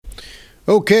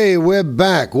Okay, we're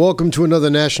back. Welcome to another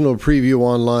National Preview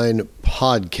Online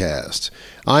podcast.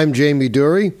 I'm Jamie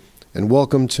Dury, and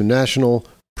welcome to National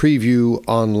Preview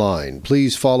Online.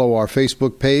 Please follow our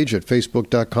Facebook page at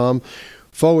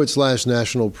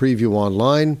facebook.com/National Preview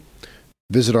Online.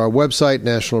 Visit our website,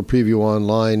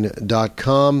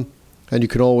 nationalpreviewonline.com, and you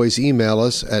can always email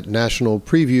us at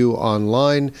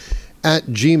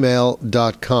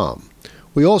nationalpreviewonline@gmail.com.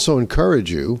 We also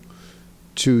encourage you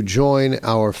to join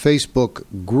our Facebook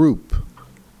group,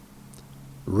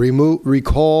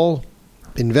 Recall,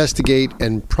 Investigate,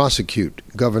 and Prosecute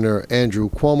Governor Andrew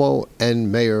Cuomo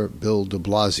and Mayor Bill de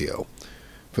Blasio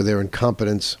for their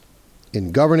incompetence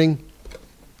in governing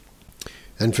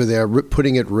and for their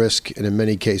putting at risk, and in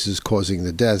many cases causing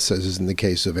the deaths, as is in the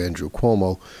case of Andrew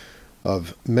Cuomo,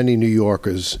 of many New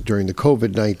Yorkers during the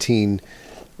COVID-19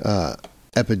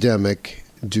 epidemic,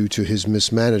 due to his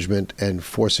mismanagement and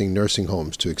forcing nursing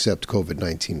homes to accept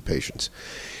COVID-19 patients.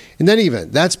 In any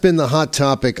event, that's been the hot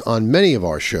topic on many of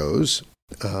our shows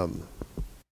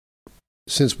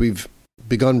since we've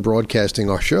begun broadcasting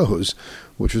our shows,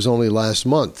 which was only last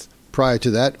month. Prior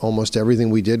to that, almost everything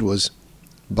we did was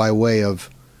by way of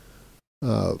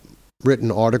written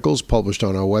articles published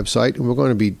on our website, and we're going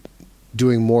to be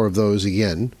doing more of those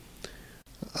again.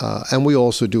 And we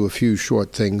also do a few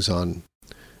short things on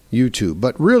YouTube.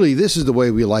 But really, this is the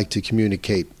way we like to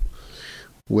communicate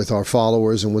with our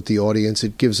followers and with the audience.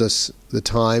 It gives us the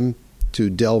time to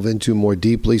delve into more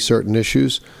deeply certain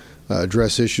issues,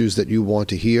 address issues that you want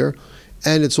to hear.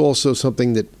 And it's also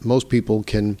something that most people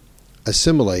can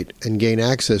assimilate and gain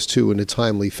access to in a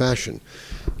timely fashion,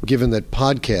 given that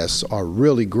podcasts are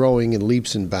really growing in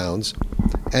leaps and bounds.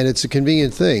 And it's a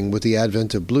convenient thing with the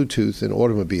advent of Bluetooth in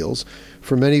automobiles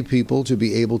for many people to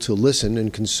be able to listen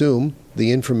and consume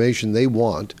the information they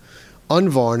want,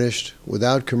 unvarnished,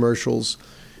 without commercials,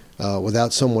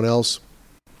 without someone else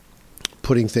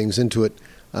putting things into it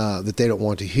that they don't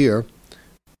want to hear,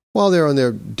 while they're on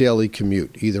their daily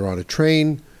commute, either on a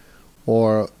train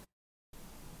or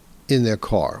in their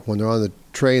car. When they're on the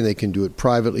train, they can do it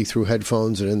privately through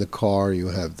headphones, and in the car, you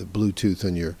have the Bluetooth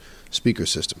on your speaker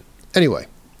system. Anyway,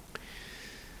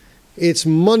 it's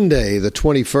Monday, the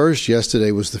 21st.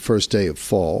 Yesterday was the first day of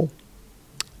fall.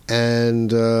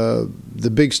 And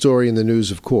the big story in the news,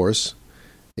 of course,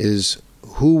 is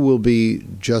who will be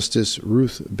Justice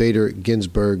Ruth Bader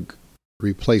Ginsburg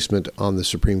replacement on the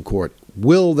Supreme Court.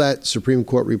 Will that Supreme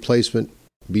Court replacement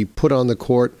be put on the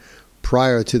court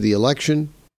prior to the election?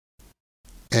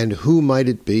 And who might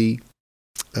it be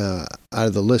out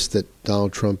of the list that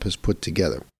Donald Trump has put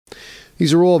together?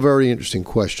 These are all very interesting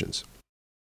questions.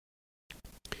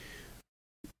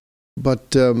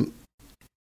 But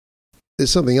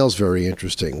there's something else very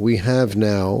interesting. We have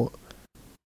now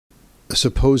a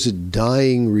supposed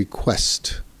dying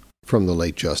request from the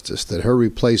late justice that her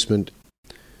replacement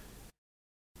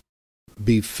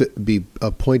be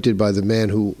appointed by the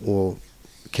man or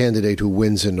candidate who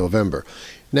wins in November.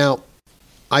 Now,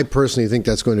 I personally think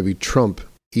that's going to be Trump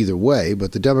either way,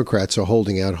 but the Democrats are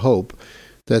holding out hope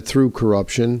that through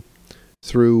corruption,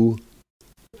 through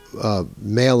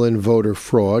mail-in voter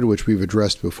fraud, which we've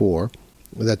addressed before,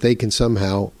 that they can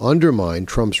somehow undermine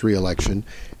Trump's reelection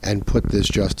and put this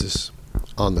justice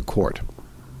on the court.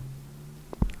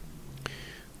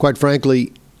 Quite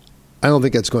frankly, I don't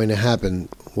think that's going to happen.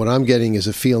 What I'm getting is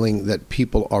a feeling that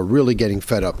people are really getting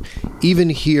fed up. Even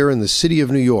here in the city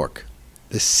of New York,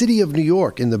 in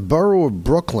the borough of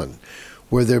Brooklyn,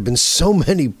 where there have been so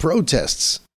many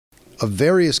protests of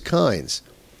various kinds,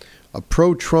 a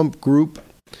pro-Trump group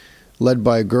led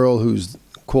by a girl who's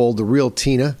called the Real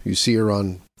Tina, you see her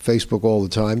on Facebook all the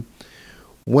time,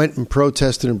 went and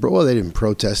protested. Well, they didn't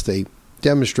protest. They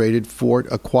demonstrated for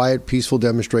a quiet, peaceful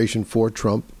demonstration for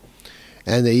Trump.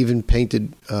 And they even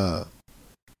painted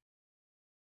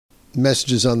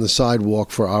messages on the sidewalk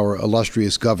for our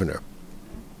illustrious governor.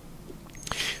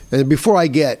 And before I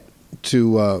get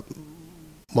to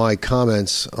my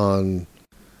comments on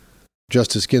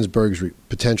Justice Ginsburg's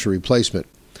potential replacement,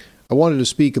 I wanted to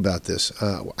speak about this.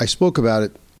 I spoke about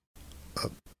it a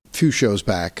few shows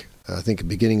back, I think at the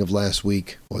beginning of last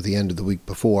week or the end of the week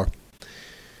before.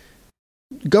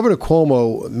 Governor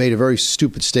Cuomo made a very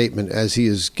stupid statement, as he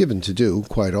is given to do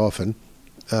quite often,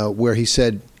 where he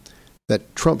said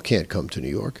that Trump can't come to New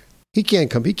York. He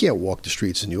can't come. He can't walk the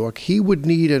streets of New York. He would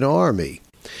need an army.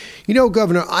 You know,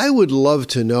 Governor, I would love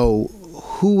to know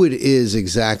who it is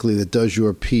exactly that does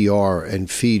your PR and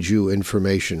feeds you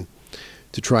information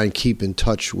to try and keep in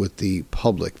touch with the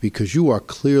public, because you are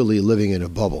clearly living in a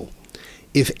bubble.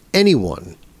 If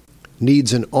anyone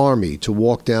needs an army to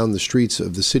walk down the streets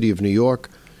of the city of New York,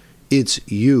 it's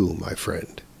you, my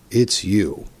friend. it's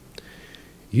you.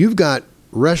 You've got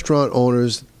restaurant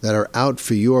owners that are out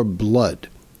for your blood.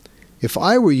 If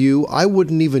I were you, I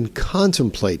wouldn't even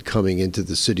contemplate coming into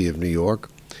the city of New York.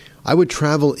 I would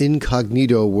travel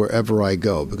incognito wherever I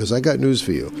go, because I got news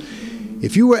for you.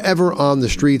 If you were ever on the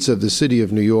streets of the city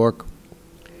of New York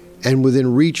and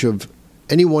within reach of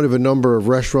any one of a number of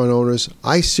restaurant owners,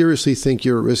 I seriously think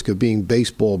you're at risk of being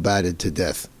baseball batted to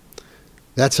death.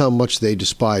 That's how much they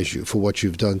despise you for what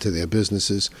you've done to their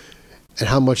businesses, and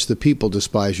how much the people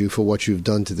despise you for what you've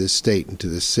done to this state and to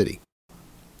this city.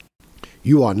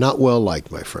 You are not well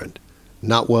liked, my friend.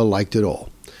 Not well liked at all.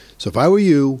 So if I were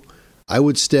you, I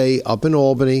would stay up in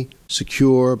Albany,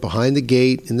 secure, behind the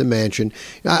gate, in the mansion.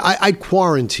 I'd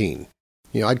quarantine.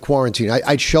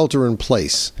 I'd shelter in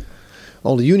place.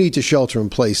 Only you need to shelter in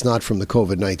place not from the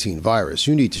COVID-19 virus.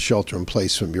 You need to shelter in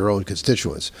place from your own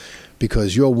constituents,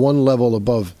 because you're one level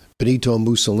above Benito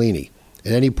Mussolini.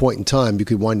 At any point in time, you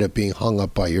could wind up being hung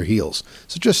up by your heels.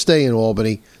 So just stay in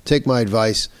Albany. Take my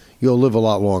advice. You'll live a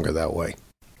lot longer that way.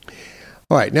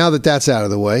 All right, now that that's out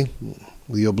of the way,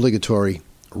 the obligatory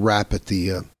rap at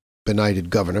the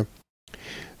benighted governor.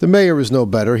 The mayor is no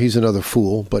better. He's another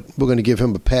fool, but we're going to give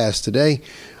him a pass today,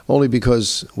 only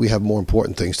because we have more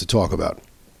important things to talk about.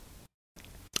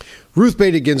 Ruth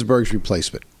Bader Ginsburg's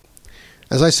replacement.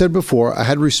 As I said before, I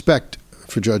had respect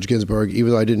for Judge Ginsburg,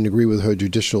 even though I didn't agree with her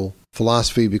judicial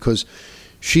philosophy, because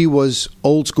she was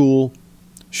old school,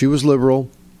 she was liberal,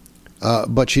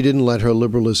 but she didn't let her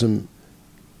liberalism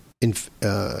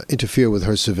interfere with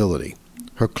her civility.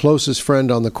 Her closest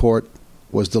friend on the court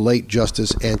was the late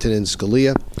Justice Antonin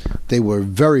Scalia. They were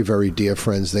very, very dear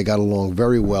friends. They got along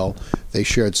very well. They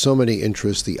shared so many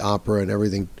interests, the opera and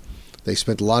everything. They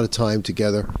spent a lot of time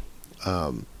together,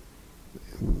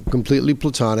 completely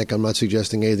platonic. I'm not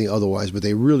suggesting anything otherwise, but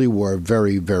they really were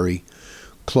very, very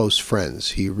close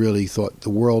friends. He really thought the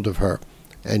world of her,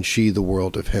 and she the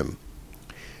world of him.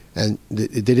 And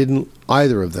they didn't,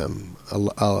 either of them,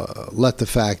 let the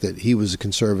fact that he was a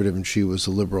conservative and she was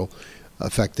a liberal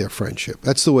affect their friendship.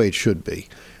 That's the way it should be.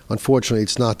 Unfortunately,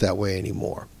 it's not that way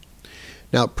anymore.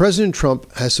 Now, President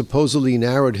Trump has supposedly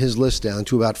narrowed his list down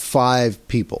to about 5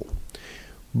 people.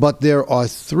 But there are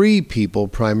 3 people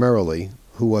primarily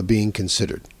who are being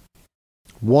considered.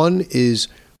 One is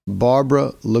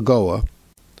Barbara Lagoa,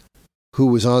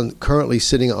 who is currently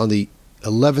sitting on the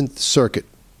 11th Circuit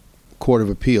Court of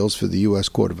Appeals for the U.S.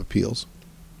 Court of Appeals.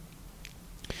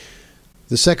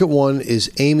 The second one is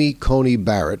Amy Coney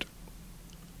Barrett.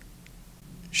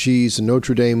 She's a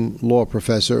Notre Dame law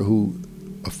professor,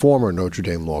 a former Notre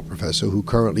Dame law professor, who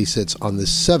currently sits on the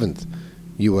 7th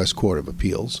U.S. Court of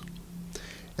Appeals.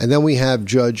 And then we have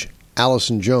Judge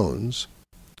Allison Jones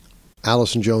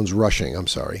Rushing,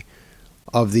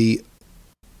 of the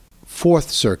 4th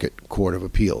Circuit Court of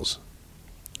Appeals.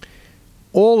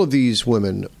 All of these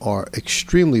women are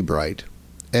extremely bright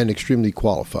and extremely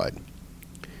qualified.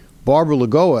 Barbara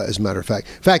Lagoa, as a matter of fact.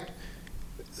 In fact,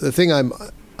 the thing I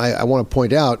want to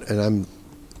point out, and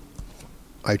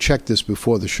I checked this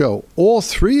before the show, all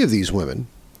 3 of these women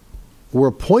were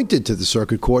appointed to the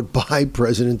Circuit Court by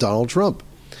President Donald Trump.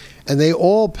 And they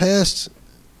all passed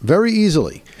very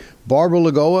easily. Barbara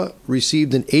Lagoa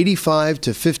received an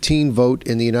 85-15 vote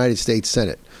in the United States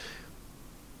Senate.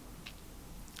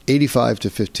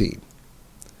 85-15.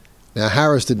 Now,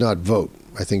 Harris did not vote.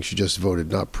 I think she just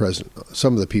voted not present.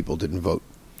 Some of the people didn't vote.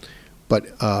 But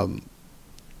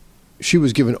she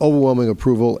was given overwhelming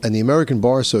approval, and the American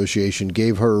Bar Association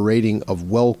gave her a rating of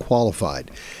well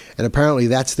qualified. And apparently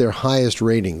that's their highest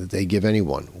rating that they give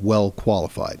anyone, well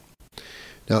qualified.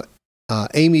 Now,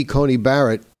 Amy Coney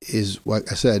Barrett is, like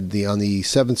I said, on the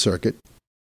 7th Circuit.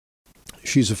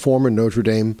 She's a former Notre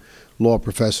Dame law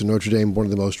professor. Notre Dame, one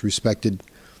of the most respected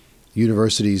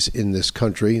universities in this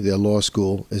country. Their law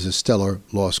school is a stellar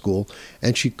law school.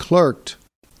 And she clerked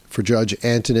for Judge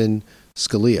Antonin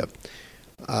Scalia.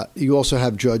 You also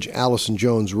have Judge Allison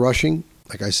Jones Rushing,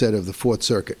 like I said, of the 4th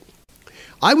Circuit.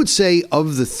 I would say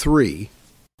of the 3,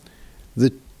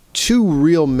 the 2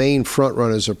 real main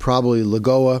frontrunners are probably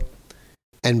Lagoa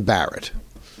and Barrett.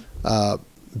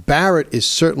 Barrett is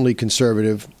certainly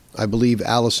conservative. I believe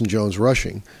Allison Jones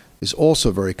Rushing is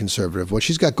also very conservative. What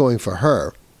she's got going for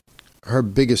her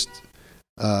biggest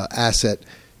asset,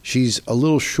 she's a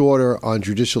little shorter on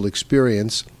judicial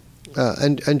experience,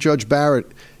 and Judge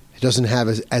Barrett doesn't have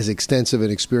as extensive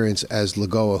an experience as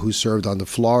Lagoa, who served on the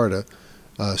Florida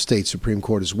State Supreme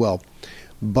Court as well.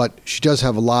 But she does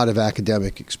have a lot of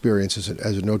academic experience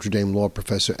as a Notre Dame law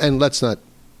professor. And let's not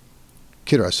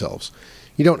kid ourselves.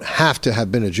 You don't have to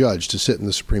have been a judge to sit in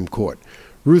the Supreme Court.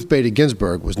 Ruth Bader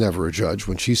Ginsburg was never a judge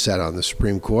when she sat on the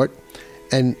Supreme Court.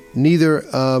 And neither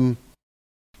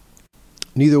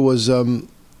was Elena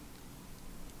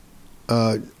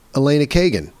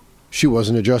Kagan. She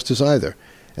wasn't a justice either.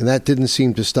 And that didn't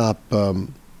seem to stop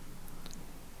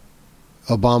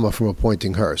Obama from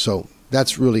appointing her. So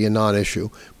that's really a non-issue.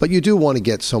 But you do want to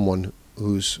get someone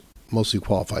who's mostly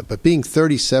qualified. But being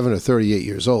 37 or 38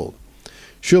 years old,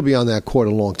 she'll be on that court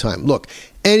a long time. Look,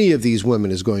 any of these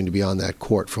women is going to be on that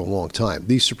court for a long time.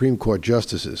 These Supreme Court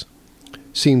justices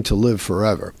seem to live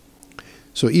forever.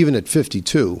 So even at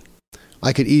 52,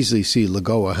 I could easily see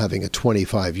Lagoa having a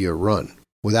 25-year run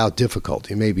without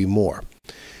difficulty, maybe more.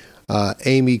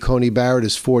 Amy Coney Barrett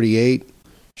is 48.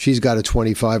 She's got a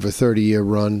 25 or 30-year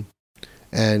run.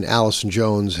 And Allison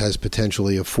Jones has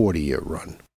potentially a 40-year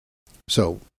run.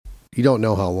 So you don't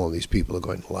know how long these people are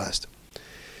going to last.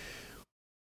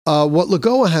 What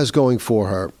Lagoa has going for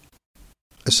her,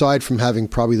 aside from having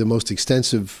probably the most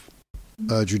extensive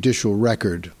judicial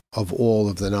record of all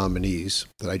of the nominees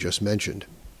that I just mentioned,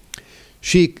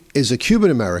 she is a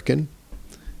Cuban American.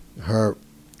 Her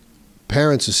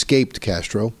parents escaped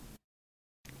Castro,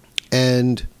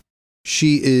 and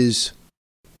she is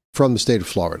from the state of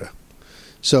Florida.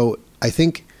 So I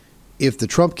think if the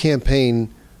Trump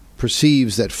campaign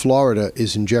perceives that Florida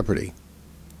is in jeopardy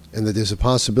and that there's a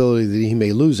possibility that he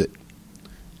may lose it,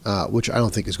 which I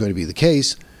don't think is going to be the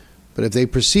case, but if they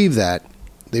perceive that,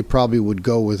 they probably would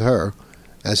go with her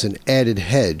as an added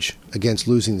hedge against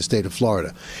losing the state of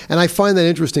Florida. And I find that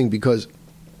interesting because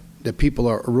that people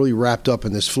are really wrapped up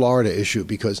in this Florida issue,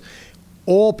 because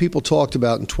all people talked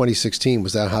about in 2016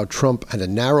 was that how Trump had a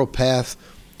narrow path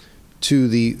to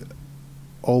the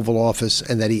Oval Office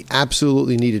and that he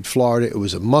absolutely needed Florida. It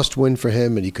was a must-win for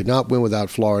him, and he could not win without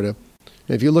Florida.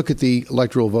 And if you look at the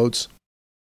electoral votes,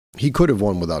 he could have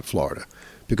won without Florida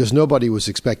because nobody was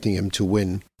expecting him to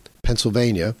win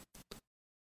Pennsylvania,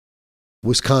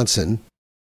 Wisconsin,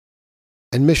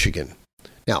 and Michigan.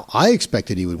 Now, I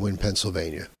expected he would win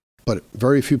Pennsylvania, but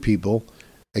very few people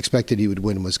expected he would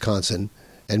win Wisconsin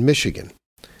and Michigan.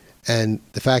 And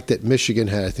the fact that Michigan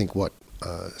had, I think,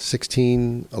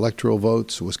 16 electoral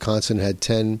votes, Wisconsin had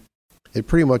 10, it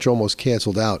pretty much almost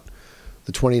canceled out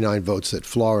the 29 votes that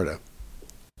Florida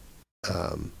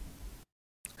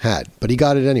had. But he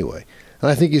got it anyway. And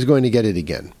I think he's going to get it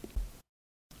again.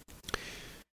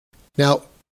 Now,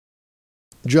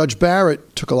 Judge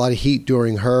Barrett took a lot of heat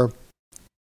during her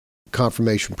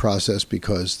confirmation process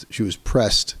because she was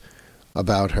pressed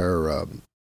about her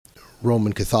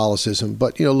Roman Catholicism.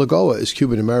 But, Lagoa is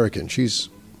Cuban American. She's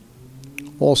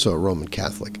also a Roman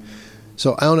Catholic.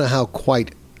 So I don't know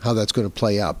how that's going to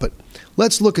play out. But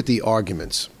let's look at the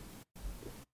arguments.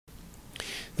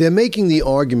 They're making the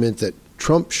argument that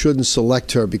Trump shouldn't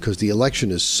select her because the election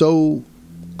is so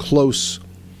close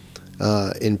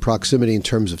in proximity in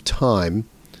terms of time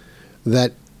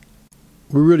that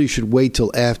we really should wait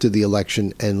till after the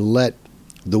election and let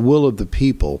the will of the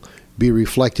people be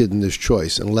reflected in this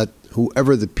choice and let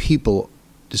whoever the people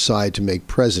decide to make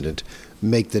president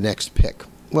make the next pick.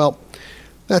 Well,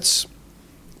 that's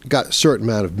got a certain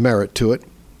amount of merit to it.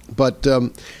 But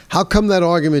how come that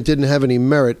argument didn't have any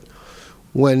merit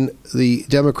when the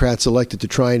Democrats elected to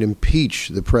try and impeach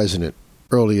the president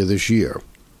earlier this year?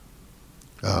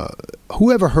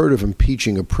 Who ever heard of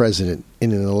impeaching a president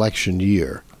in an election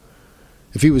year?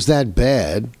 If he was that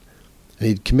bad and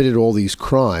he'd committed all these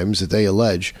crimes that they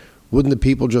allege, wouldn't the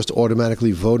people just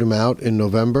automatically vote him out in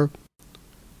November?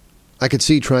 I could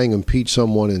see trying to impeach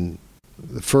someone in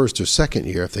the first or second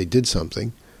year if they did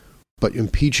something, but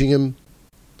impeaching him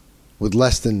with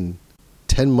less than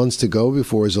 10 months to go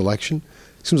before his election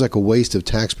seems like a waste of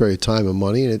taxpayer time and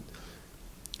money, and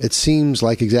it seems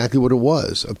like exactly what it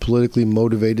was, a politically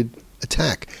motivated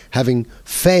attack. Having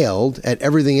failed at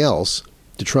everything else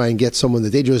to try and get someone that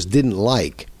they just didn't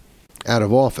like out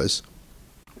of office,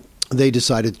 they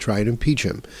decided to try and impeach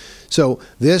him. So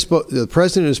the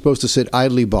president is supposed to sit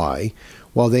idly by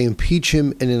while they impeach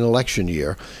him in an election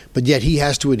year, but yet he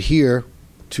has to adhere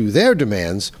to their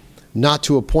demands not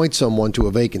to appoint someone to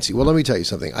a vacancy. Well, let me tell you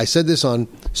something. I said this on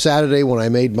Saturday when I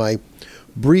made my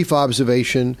brief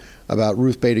observation about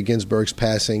Ruth Bader Ginsburg's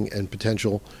passing and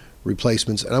potential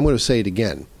replacements, and I'm going to say it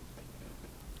again.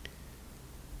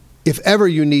 If ever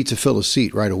you need to fill a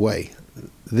seat right away,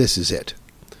 this is it.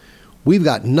 We've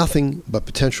got nothing but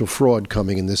potential fraud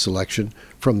coming in this election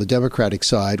from the Democratic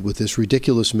side with this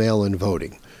ridiculous mail-in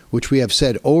voting, which we have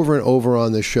said over and over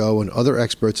on this show and other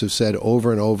experts have said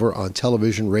over and over on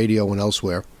television, radio, and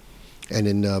elsewhere, and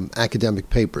in academic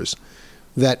papers,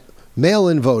 that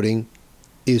mail-in voting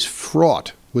is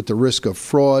fraught with the risk of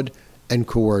fraud and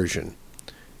coercion.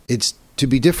 It's to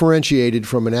be differentiated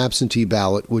from an absentee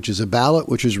ballot, which is a ballot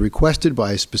which is requested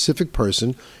by a specific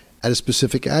person at a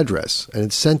specific address, and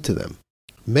it's sent to them.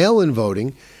 Mail-in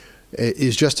voting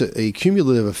is just a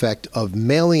cumulative effect of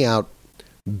mailing out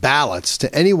ballots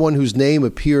to anyone whose name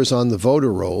appears on the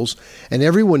voter rolls, and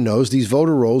everyone knows these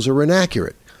voter rolls are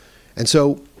inaccurate. And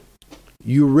so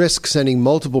you risk sending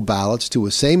multiple ballots to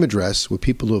a same address with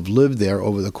people who have lived there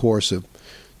over the course of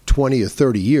 20 or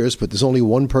 30 years, but there's only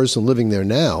one person living there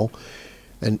now,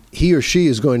 and he or she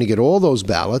is going to get all those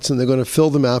ballots, and they're going to fill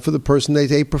them out for the person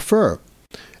they prefer.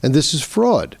 And this is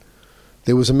fraud.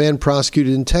 There was a man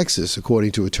prosecuted in Texas,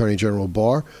 according to Attorney General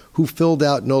Barr, who filled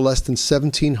out no less than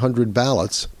 1,700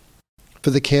 ballots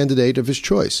for the candidate of his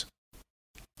choice.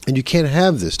 And you can't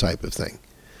have this type of thing.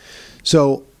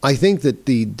 So I think that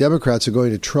the Democrats are going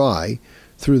to try,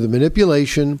 through the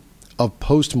manipulation of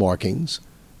postmarkings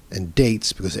and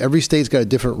dates, because every state's got a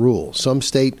different rule. Some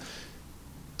states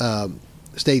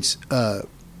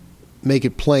make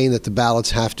it plain that the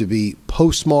ballots have to be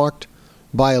postmarked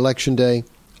by Election Day.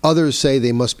 Others say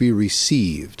they must be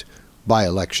received by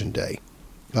Election Day.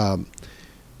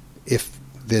 If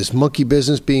there's monkey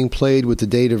business being played with the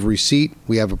date of receipt,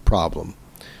 we have a problem.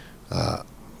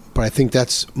 But I think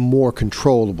that's more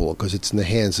controllable because it's in the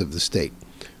hands of the state.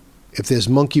 If there's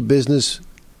monkey business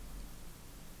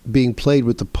being played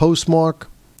with the postmark,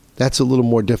 that's a little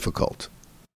more difficult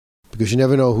because you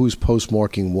never know who's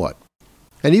postmarking what.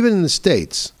 And even in the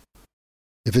states,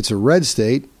 if it's a red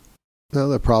state, well,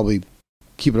 they'll probably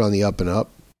keep it on the up and up.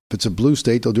 If it's a blue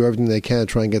state, they'll do everything they can to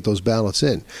try and get those ballots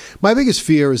in. My biggest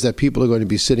fear is that people are going to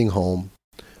be sitting home.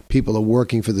 People are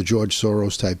working for the George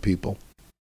Soros type people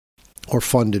or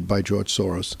funded by George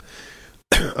Soros.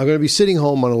 Are going to be sitting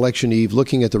home on election eve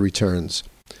looking at the returns,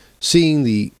 seeing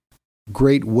the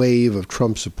great wave of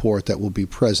Trump support that will be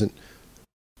present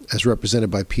as represented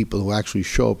by people who actually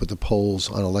show up at the polls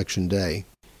on Election Day.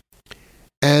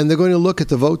 And they're going to look at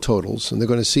the vote totals, and they're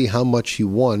going to see how much he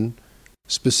won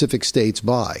specific states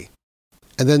by.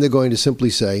 And then they're going to simply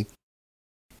say,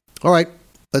 all right,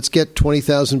 let's get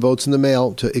 20,000 votes in the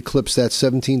mail to eclipse that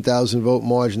 17,000 vote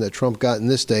margin that Trump got in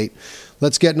this state.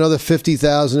 Let's get another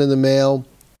 50,000 in the mail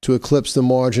to eclipse the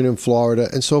margin in Florida,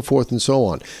 and so forth and so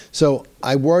on. So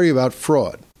I worry about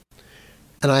fraud.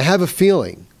 And I have a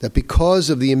feeling that because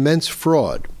of the immense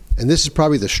fraud, and this is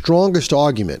probably the strongest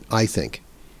argument, I think,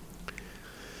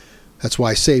 that's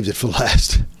why I saved it for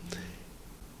last,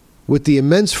 with the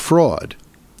immense fraud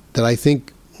that I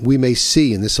think we may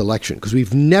see in this election, because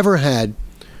we've never had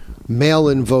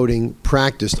mail-in voting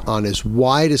practiced on as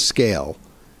wide a scale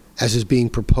as is being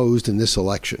proposed in this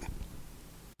election.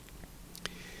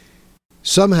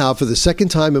 Somehow, for the second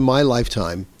time in my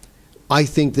lifetime, I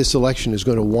think this election is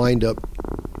going to wind up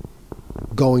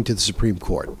going to the Supreme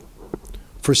Court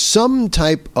for some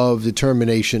type of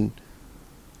determination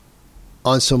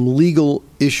on some legal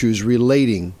issues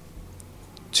relating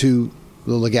to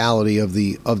the legality of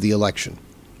the election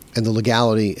and the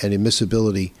legality and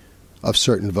admissibility of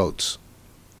certain votes.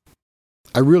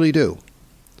 I really do.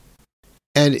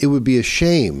 And it would be a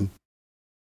shame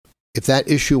if that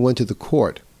issue went to the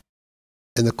court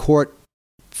and the court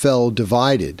fell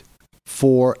divided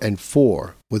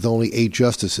 4-4 with only 8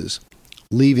 justices,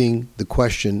 leaving the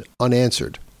question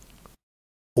unanswered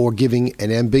or giving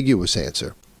an ambiguous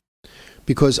answer.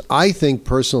 Because I think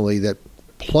personally that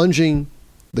plunging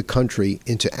the country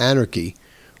into anarchy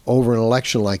over an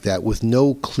election like that with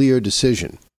no clear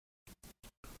decision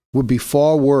would be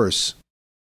far worse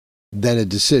than a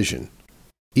decision,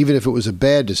 even if it was a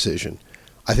bad decision.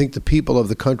 I think the people of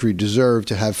the country deserve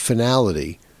to have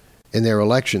finality in their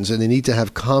elections, and they need to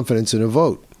have confidence in a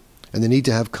vote, and they need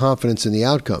to have confidence in the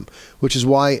outcome, which is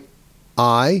why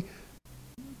I,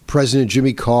 President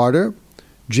Jimmy Carter,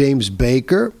 James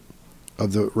Baker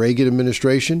of the Reagan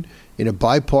administration, in a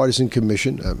bipartisan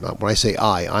commission, when I say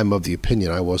I'm of the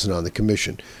opinion, I wasn't on the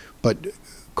commission, but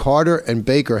Carter and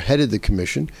Baker headed the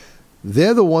commission.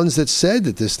 They're the ones that said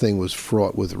that this thing was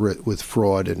fraught with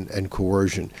fraud and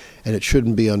coercion, and it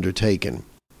shouldn't be undertaken.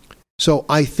 So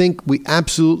I think we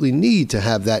absolutely need to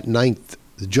have that 9th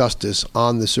justice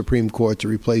on the Supreme Court to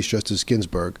replace Justice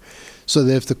Ginsburg, so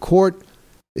that if the court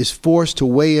is forced to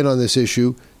weigh in on this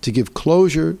issue to give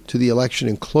closure to the election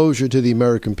and closure to the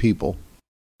American people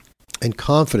and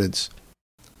confidence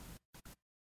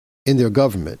in their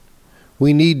government,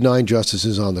 we need 9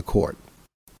 justices on the court.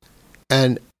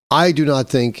 And I do not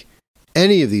think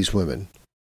any of these women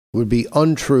would be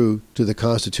untrue to the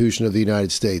Constitution of the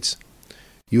United States.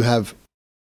 You have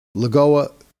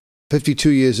Lagoa, 52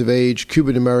 years of age,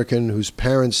 Cuban-American, whose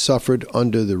parents suffered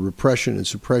under the repression and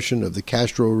suppression of the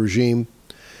Castro regime.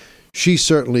 She's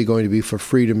certainly going to be for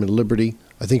freedom and liberty.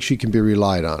 I think she can be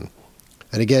relied on.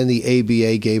 And again, the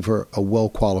ABA gave her a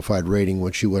well-qualified rating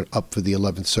when she went up for the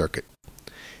 11th Circuit.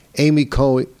 Amy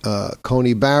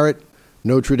Coney Barrett,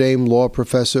 Notre Dame law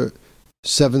professor,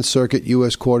 7th Circuit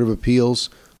U.S. Court of Appeals,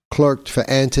 clerked for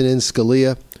Antonin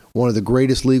Scalia, one of the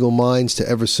greatest legal minds to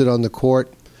ever sit on the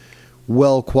court,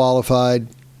 well qualified,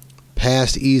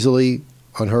 passed easily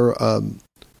on her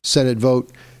Senate vote,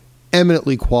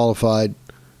 eminently qualified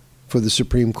for the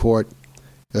Supreme Court,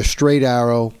 a straight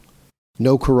arrow,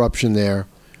 no corruption there.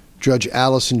 Judge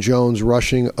Allison Jones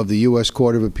Rushing of the U.S.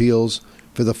 Court of Appeals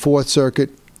for the 4th Circuit,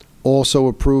 also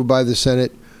approved by the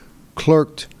Senate,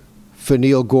 clerked for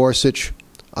Neil Gorsuch,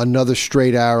 another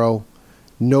straight arrow,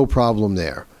 no problem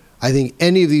there. I think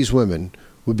any of these women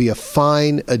would be a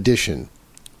fine addition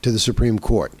to the Supreme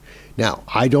Court. Now,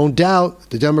 I don't doubt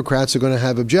the Democrats are going to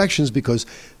have objections because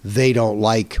they don't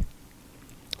like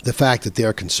the fact that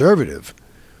they're conservative,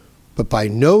 but by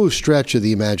no stretch of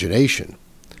the imagination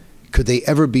could they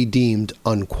ever be deemed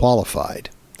unqualified.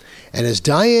 And as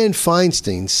Dianne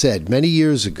Feinstein said many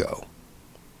years ago,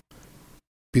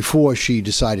 before she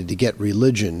decided to get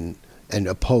religion and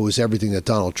oppose everything that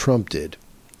Donald Trump did,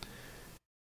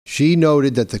 she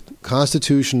noted that the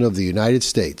Constitution of the United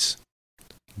States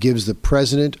gives the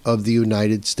President of the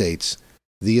United States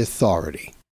the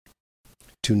authority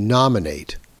to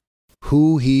nominate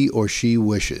who he or she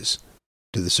wishes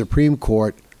to the Supreme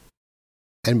Court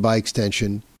and, by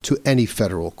extension, to any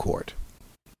federal court.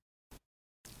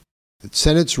 The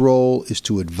Senate's role is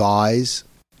to advise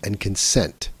and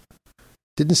consent.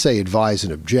 It didn't say advise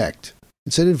and object.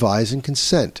 It said advise and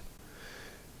consent.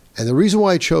 And the reason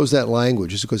why I chose that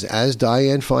language is because, as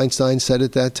Dianne Feinstein said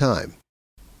at that time,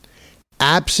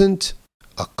 absent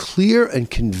a clear and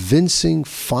convincing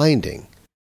finding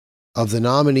of the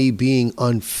nominee being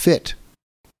unfit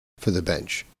for the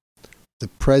bench, the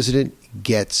president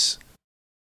gets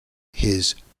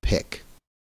his pick.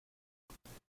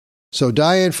 So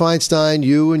Dianne Feinstein,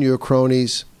 you and your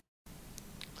cronies,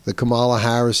 the Kamala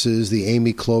Harrises, the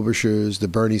Amy Klobuchars, the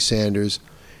Bernie Sanders,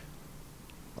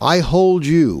 I hold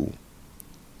you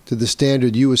to the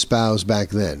standard you espoused back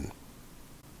then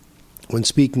when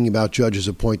speaking about judges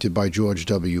appointed by George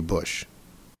W. Bush.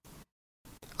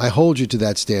 I hold you to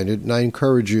that standard, and I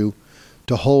encourage you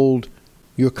to hold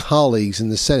your colleagues in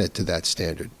the Senate to that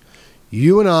standard.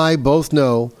 You and I both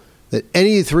know that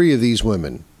any three of these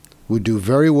women would do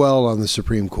very well on the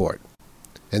Supreme Court,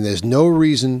 and there's no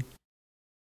reason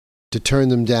to turn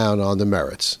them down on the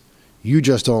merits. You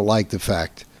just don't like the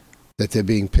fact that they're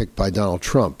being picked by Donald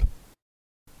Trump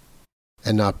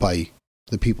and not by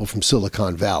the people from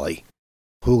Silicon Valley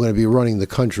who are going to be running the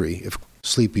country if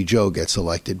Sleepy Joe gets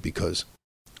elected, because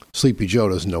Sleepy Joe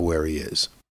doesn't know where he is.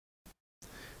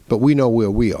 But we know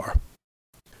where we are.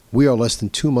 We are less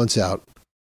than 2 months out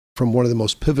from one of the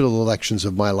most pivotal elections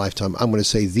of my lifetime. I'm going to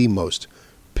say the most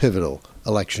pivotal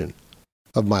election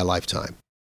of my lifetime.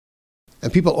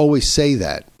 And people always say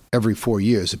that every 4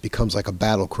 years. It becomes like a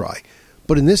battle cry.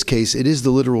 But in this case, it is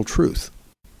the literal truth.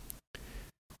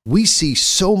 We see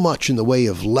so much in the way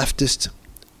of leftist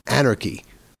anarchy,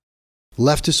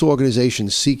 leftist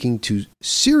organizations seeking to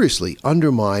seriously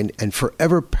undermine and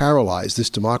forever paralyze this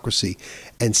democracy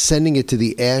and sending it to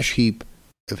the ash heap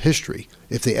of history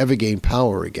if they ever gain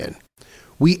power again.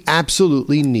 We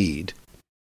absolutely need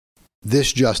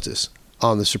this justice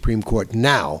on the Supreme Court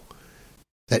now,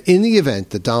 that in the event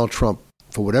that Donald Trump,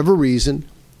 for whatever reason,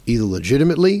 either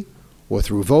legitimately or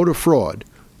through voter fraud,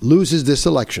 loses this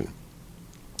election,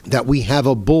 that we have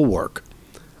a bulwark,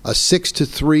 a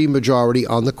 6-3 majority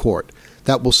on the court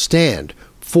that will stand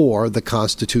for the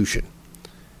Constitution.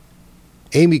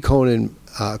 Amy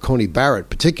Coney Barrett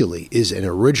particularly is an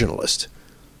originalist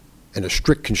and a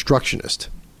strict constructionist,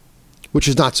 which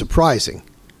is not surprising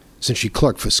since she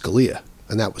clerked for Scalia,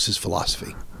 and that was his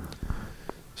philosophy.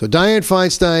 So Dianne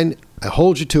Feinstein, I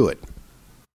hold you to it.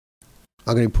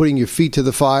 I'm going to be putting your feet to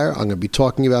the fire. I'm going to be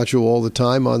talking about you all the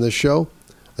time on this show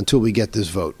until we get this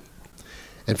vote.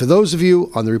 And for those of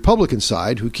you on the Republican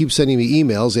side who keep sending me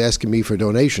emails asking me for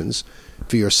donations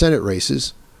for your Senate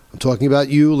races, I'm talking about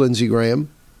you, Lindsey Graham,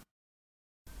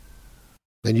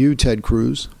 and you, Ted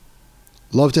Cruz.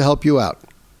 Love to help you out.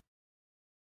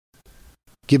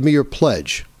 Give me your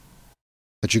pledge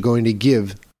that you're going to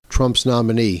give Trump's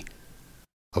nominee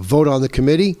a vote on the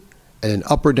committee and an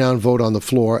up or down vote on the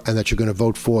floor, and that you're going to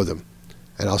vote for them.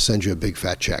 And I'll send you a big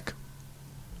fat check.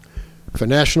 For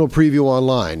National Preview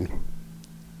Online,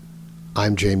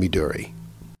 I'm Jamie Dury.